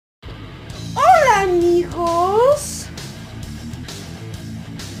Hola amigos.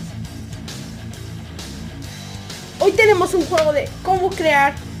 Hoy tenemos un juego de cómo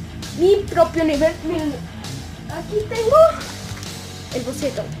crear mi propio nivel. Miren, aquí tengo el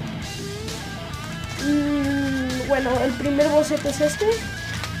boceto. Bueno, el primer boceto es este.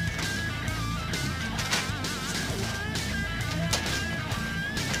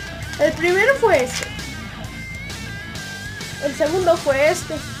 El primero fue este. El segundo fue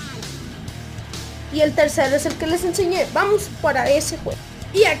este. Y el tercero es el que les enseñé. Vamos para ese juego.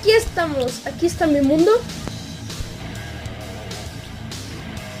 Y aquí estamos. Aquí está mi mundo.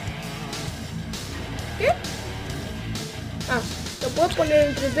 ¿Qué? Ah, lo puedo poner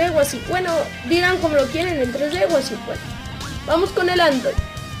en 3D o así. Bueno, dirán como lo quieren, en 3D o así. Bueno, vamos con el Android.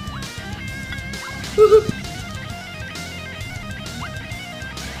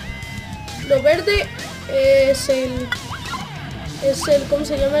 Lo verde es el ¿cómo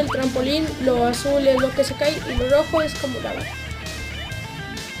se llama? El trampolín. Lo azul es lo que se cae y lo rojo es como la barra.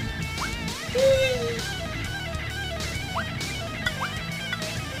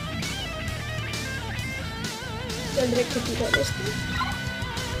 Tendré que tirar esto.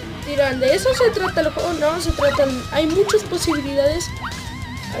 Dirán, ¿de eso se trata el juego? No, se tratan, hay muchas posibilidades.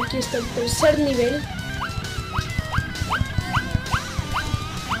 Aquí está el tercer nivel.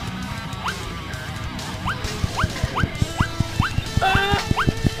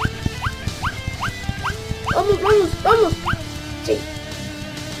 Vamos, vamos, vamos. Sí.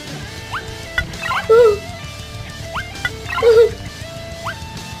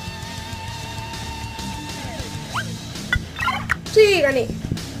 Sí, gané.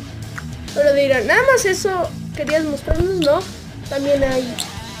 Pero dirán, nada más eso querías mostrarnos, ¿no? También hay...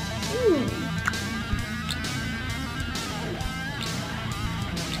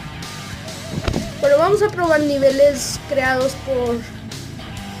 Bueno, vamos a probar niveles creados por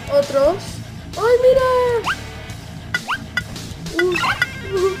otros. ¡Ay, mira!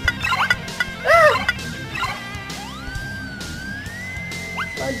 ¡Ah!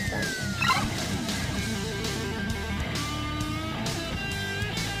 Faltan.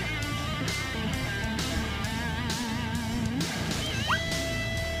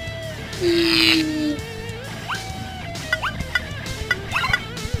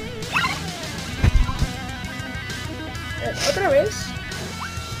 Otra vez.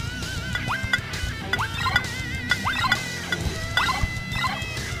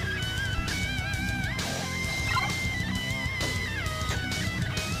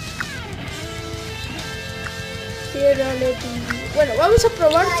 Bueno, vamos a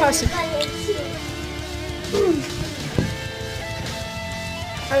probar fácil.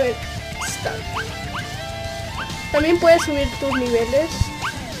 A ver, start. También puedes subir tus niveles.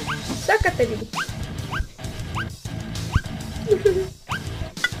 Sácate, Lili.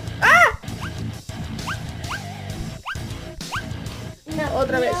 ¡Ah! No,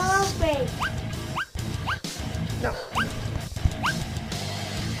 otra vez. No.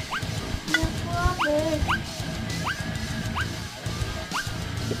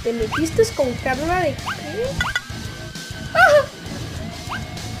 ¿Y te metiste con Carla de qué? ¡Ah!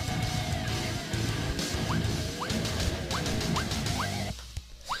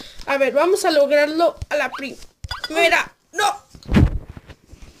 A ver, vamos a lograrlo a la primera. ¡No!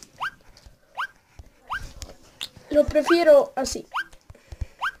 Lo prefiero así.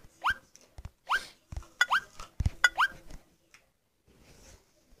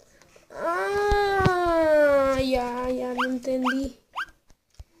 Ah, ya no entendí.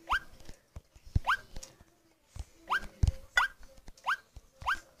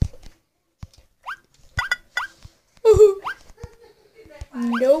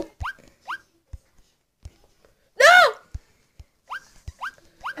 No.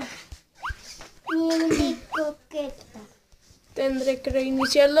 Tendré que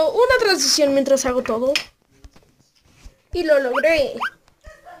reiniciarlo. Una transición mientras hago todo. Y lo logré.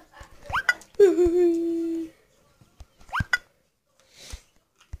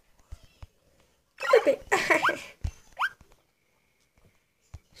 Quítate.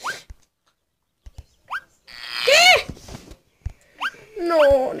 ¿Qué? No.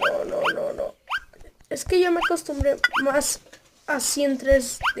 Es que yo me acostumbré más así en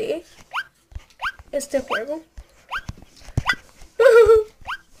 3D. Este juego.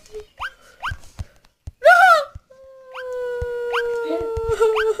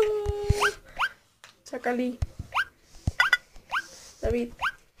 Sácali. David,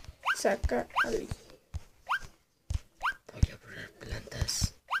 saca Ali. Voy a poner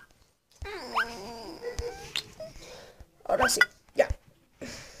plantas. Ahora sí, ya.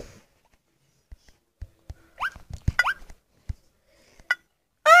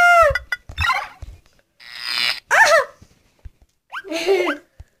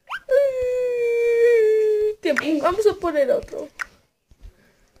 Vamos a poner otro.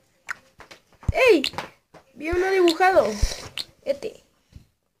 ¡Ey! Vi uno dibujado.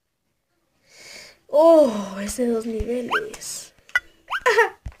 Oh, es de 2 niveles.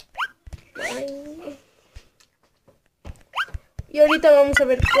 Ay. Y ahorita vamos a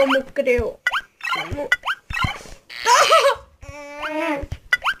ver cómo creo. ¿Cómo?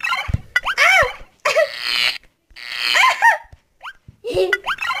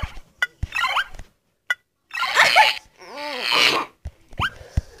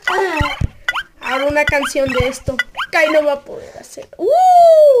 Ahora una canción de esto. Kai no va a poder hacer.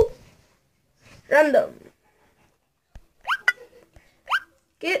 Random.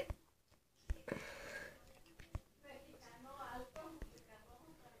 ¿Qué?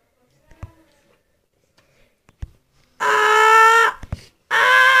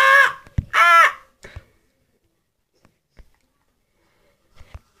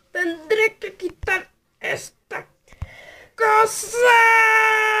 Tendré que quitar esta cosa.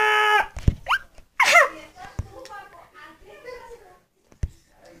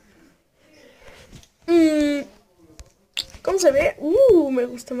 ¿Cómo se ve? Me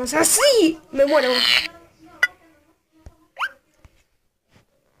gusta más así. Me muero.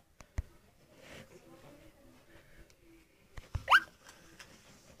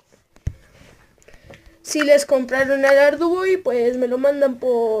 Si les compraron el Arduboy, pues me lo mandan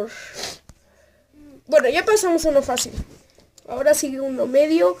por... Bueno, ya pasamos uno fácil. Ahora sigue uno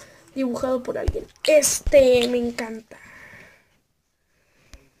medio dibujado por alguien. Este me encanta.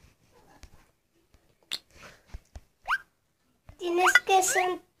 Tienes que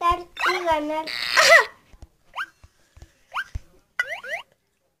sentarte y ganar.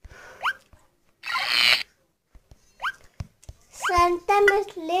 Salta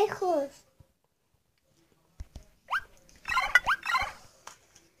más lejos.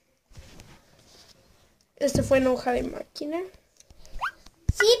 Este fue en hoja de máquina.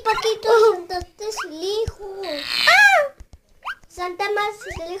 Sí, Paquito, saltaste lejos. Salta más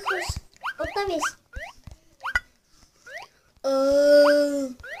lejos. Otra vez.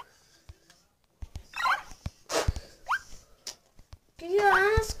 ¡Qué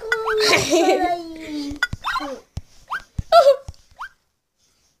asco!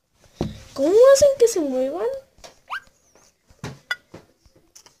 ¿Cómo hacen que se muevan?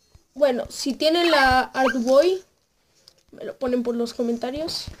 Bueno, si tienen la Arduboy, me lo ponen por los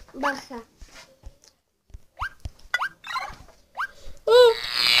comentarios. Baja.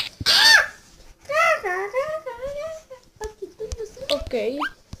 Ok.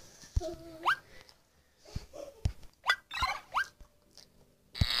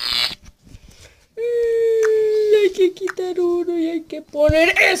 Hay que quitar uno y hay que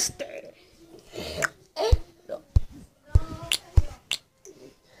poner este. No.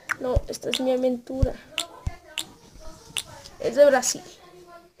 No, esta es mi aventura. Es de Brasil.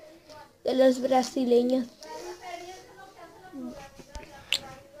 De los brasileños.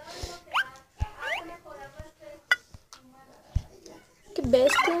 Qué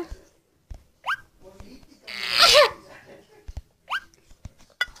bestia.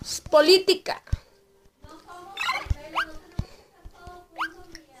 Es política.